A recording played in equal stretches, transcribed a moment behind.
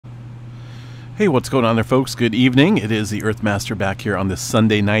Hey, what's going on there, folks? Good evening. It is the Earthmaster back here on this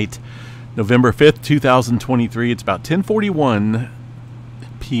Sunday night, November 5th, 2023. It's about 10:41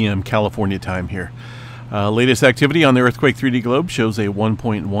 p.m. California time here. Latest activity on the Earthquake 3D globe shows a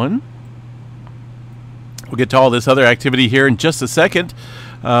 1.1. We'll get to all this other activity here in just a second.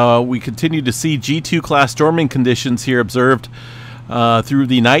 We continue to see G2 class storming conditions here observed through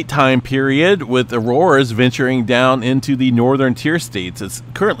the nighttime period, with auroras venturing down into the northern tier states. It's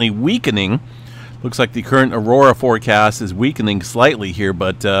currently weakening. Looks like the current aurora forecast is weakening slightly here,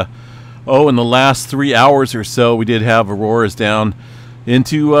 but in the last 3 hours or so, we did have auroras down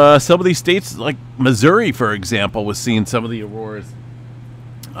into some of these states, like Missouri, for example, was seeing some of the auroras.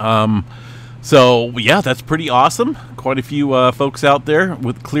 So, yeah, that's pretty awesome. Quite a few folks out there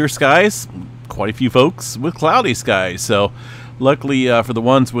with clear skies, quite a few folks with cloudy skies. So, luckily for the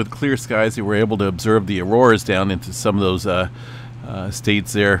ones with clear skies, they were able to observe the auroras down into some of those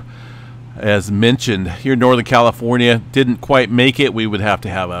states there. As mentioned, here in Northern California, didn't quite make it. We would have to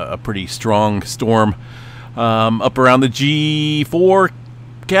have a pretty strong storm up around the G4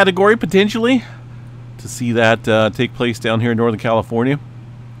 category, potentially, to see that take place down here in Northern California.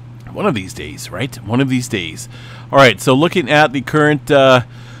 One of these days, right? One of these days. All right, so looking at the current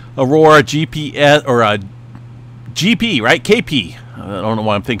Aurora GPS, or GP, right? KP. I don't know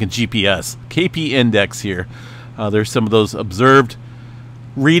why I'm thinking GPS. KP index here. There's some of those observed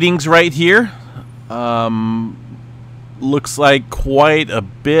readings right here. Looks like quite a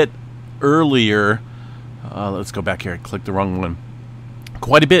bit earlier. Let's go back here. I clicked the wrong one.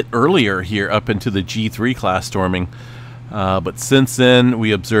 Quite a bit earlier here up into the G3 class storming. But since then,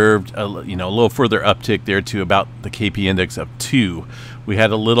 we observed a little further uptick there to about the KP index of 2. We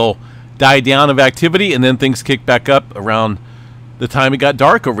had a little die down of activity, and then things kicked back up around the time it got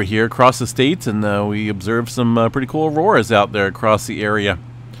dark over here across the states, and we observed some pretty cool auroras out there across the area.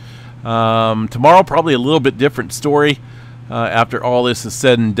 Tomorrow, probably a little bit different story. After all this is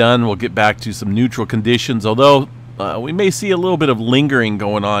said and done, we'll get back to some neutral conditions, although we may see a little bit of lingering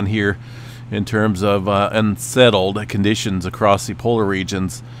going on here in terms of unsettled conditions across the polar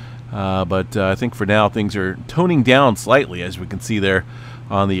regions. But I think for now things are toning down slightly, as we can see there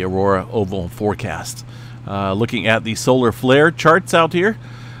on the Aurora Oval forecast. Looking at the solar flare charts out here,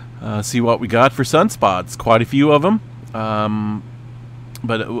 see what we got for sunspots. Quite a few of them.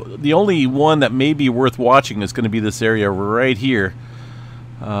 But the only one that may be worth watching is going to be this area right here.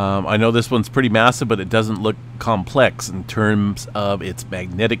 I know this one's pretty massive, but it doesn't look complex in terms of its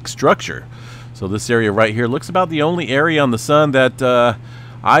magnetic structure. So this area right here looks about the only area on the sun that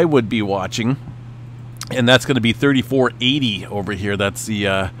I would be watching, and that's going to be 3480 over here. That's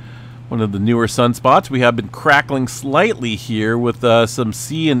the one of the newer sunspots. We have been crackling slightly here with some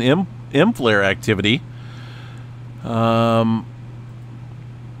C and M flare activity.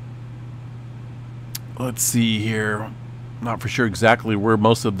 Let's see here. Not for sure exactly where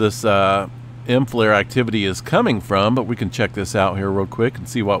most of this M flare activity is coming from, but we can check this out here real quick and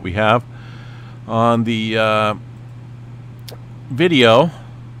see what we have on the video.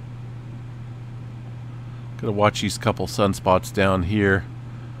 Gonna watch these couple sunspots down here.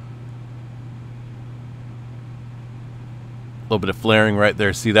 A little bit of flaring right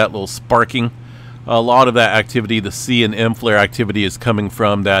there. See that little sparking? A lot of that activity, the C and M flare activity, is coming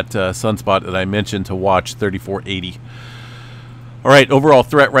from that sunspot that I mentioned to watch, 3480. All right, overall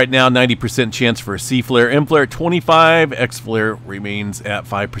threat right now, 90% chance for a C flare. M flare 25, X flare remains at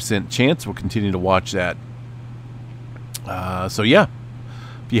 5% chance. We'll continue to watch that. So yeah,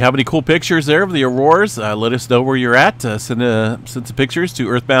 if you have any cool pictures there of the auroras, let us know where you're at. Send some pictures to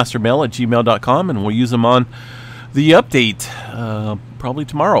earthmastermail@gmail.com, and we'll use them on the update probably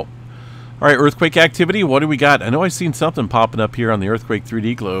tomorrow. All right, earthquake activity. What do we got? I know I've seen something popping up here on the Earthquake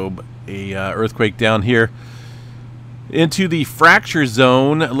 3D globe. A earthquake down here into the fracture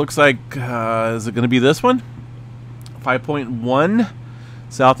zone. It looks like, is it going to be this one? 5.1,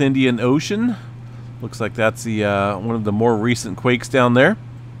 South Indian Ocean. Looks like that's the one of the more recent quakes down there.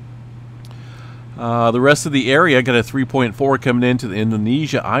 The rest of the area got a 3.4 coming into the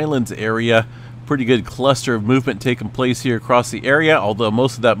Indonesia Islands area. Pretty good cluster of movement taking place here across the area, although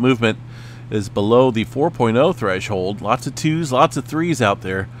most of that movement is below the 4.0 threshold. Lots of 2s, lots of 3s out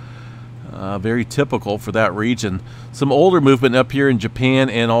there. Very typical for that region. Some older movement up here in Japan,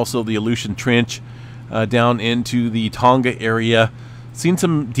 and also the Aleutian Trench down into the Tonga area. Seen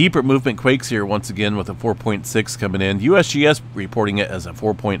some deeper movement quakes here once again with a 4.6 coming in. USGS reporting it as a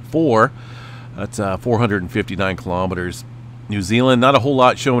 4.4. That's 459 kilometers. New Zealand, not a whole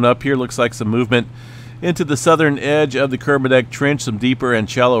lot showing up here. Looks like some movement into the southern edge of the Kermadec Trench, some deeper and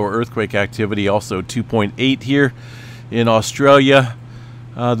shallower earthquake activity. Also 2.8 here in Australia.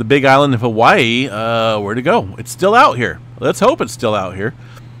 The big island of Hawaii, where'd it go? It's still out here. Let's hope it's still out here.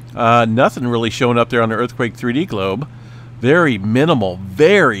 Nothing really showing up there on the Earthquake 3D globe. Very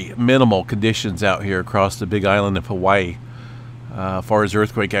minimal conditions out here across the big island of Hawaii. As far as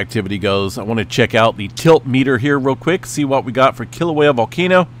earthquake activity goes, I want to check out the tilt meter here real quick, see what we got for Kilauea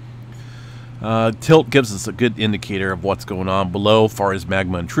Volcano. Tilt gives us a good indicator of what's going on below as far as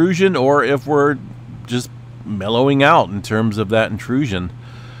magma intrusion, or if we're just mellowing out in terms of that intrusion.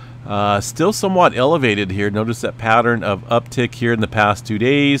 Still somewhat elevated here. Notice that pattern of uptick here in the past 2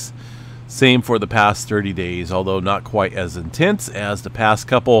 days. Same for the past 30 days, although not quite as intense as the past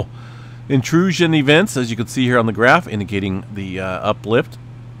couple intrusion events, as you can see here on the graph, indicating the uplift,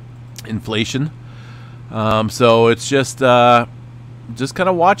 inflation. So it's just kind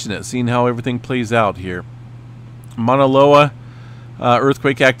of watching it, seeing how everything plays out here. Mauna Loa,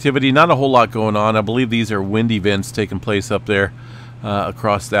 earthquake activity, not a whole lot going on. I believe these are wind events taking place up there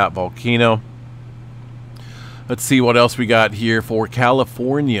across that volcano. Let's see what else we got here for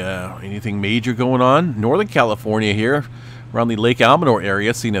California. Anything major going on? Northern California here, around the Lake Almanor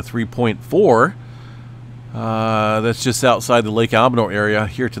area, seeing a 3.4. That's just outside the Lake Almanor area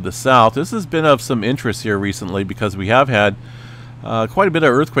here to the south. This has been of some interest here recently because we have had quite a bit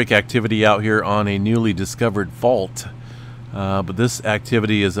of earthquake activity out here on a newly discovered fault. But this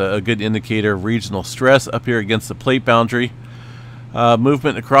activity is a good indicator of regional stress up here against the plate boundary.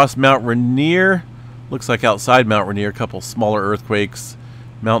 Movement across Mount Rainier. Looks like outside Mount Rainier, a couple smaller earthquakes.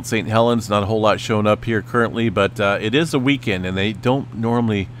 Mount St. Helens, not a whole lot showing up here currently, but it is a weekend, and they don't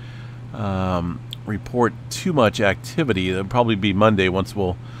normally report too much activity. It'll probably be Monday once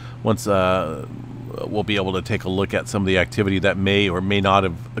we'll be able to take a look at some of the activity that may or may not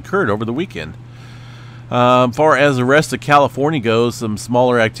have occurred over the weekend. Far as the rest of California goes, some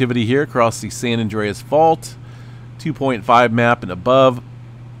smaller activity here across the San Andreas Fault, 2.5 map and above.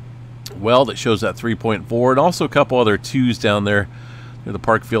 Well, that shows that 3.4, and also a couple other 2s down there near the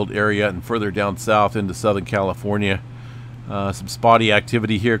Parkfield area and further down south into Southern California. Some spotty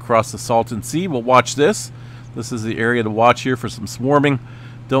activity here across the Salton Sea. We'll watch this. This is the area to watch here for some swarming.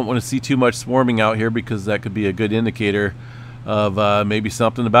 Don't want to see too much swarming out here because that could be a good indicator of maybe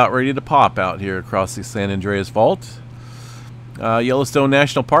something about ready to pop out here across the San Andreas Fault. Yellowstone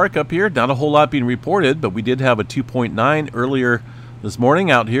National Park up here, not a whole lot being reported, but we did have a 2.9 earlier this morning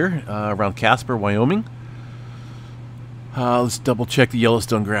out here around Casper, Wyoming. Let's double check the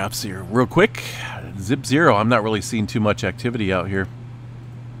Yellowstone graphs here real quick. Zip 0, I'm not really seeing too much activity out here.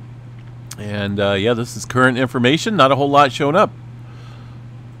 And yeah, this is current information, not a whole lot showing up.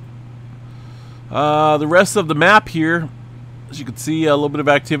 The rest of the map here, as you can see, a little bit of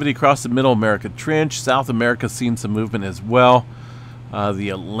activity across the Middle America Trench. South America seeing some movement as well. The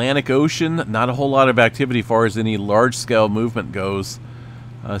Atlantic Ocean, not a whole lot of activity as far as any large-scale movement goes.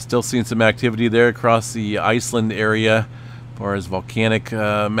 Still seeing some activity there across the Iceland area as far as volcanic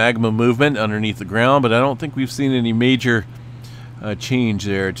magma movement underneath the ground, but I don't think we've seen any major change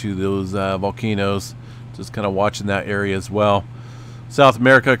there to those volcanoes. Just kind of watching that area as well. South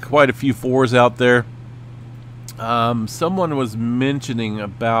America, quite a few 4s out there. Someone was mentioning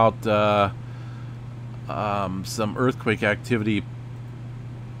about some earthquake activity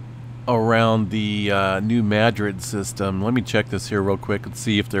around the New Madrid system. Let me check this here real quick and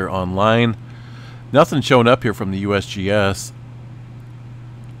see if they're online. Nothing showing up here from the USGS.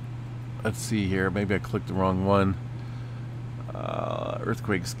 Let's see here. Maybe I clicked the wrong one.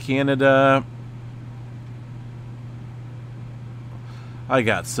 Earthquakes Canada. I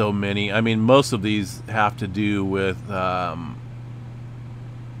got so many. I mean, most of these have to do with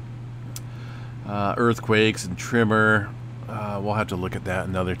earthquakes and tremor. We'll have to look at that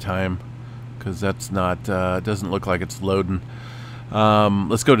another time because that's not doesn't look like it's loading.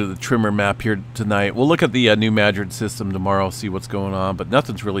 Let's go to the tremor map here tonight. We'll look at the New Madrid system tomorrow, see what's going on, but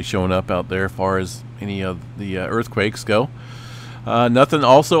nothing's really showing up out there as far as any of the earthquakes go. Nothing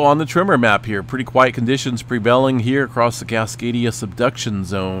also on the tremor map here. Pretty quiet conditions prevailing here across the Cascadia subduction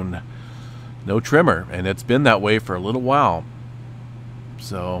zone. No tremor, and it's been that way for a little while.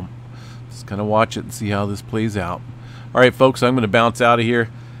 So just kind of watch it and see how this plays out. All right, folks, I'm going to bounce out of here.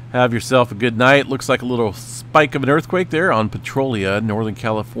 Have yourself a good night. Looks like a little spike of an earthquake there on Petrolia, Northern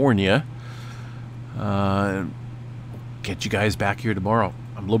California. Get you guys back here tomorrow.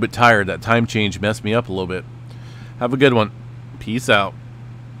 I'm a little bit tired. That time change messed me up a little bit. Have a good one. Peace out.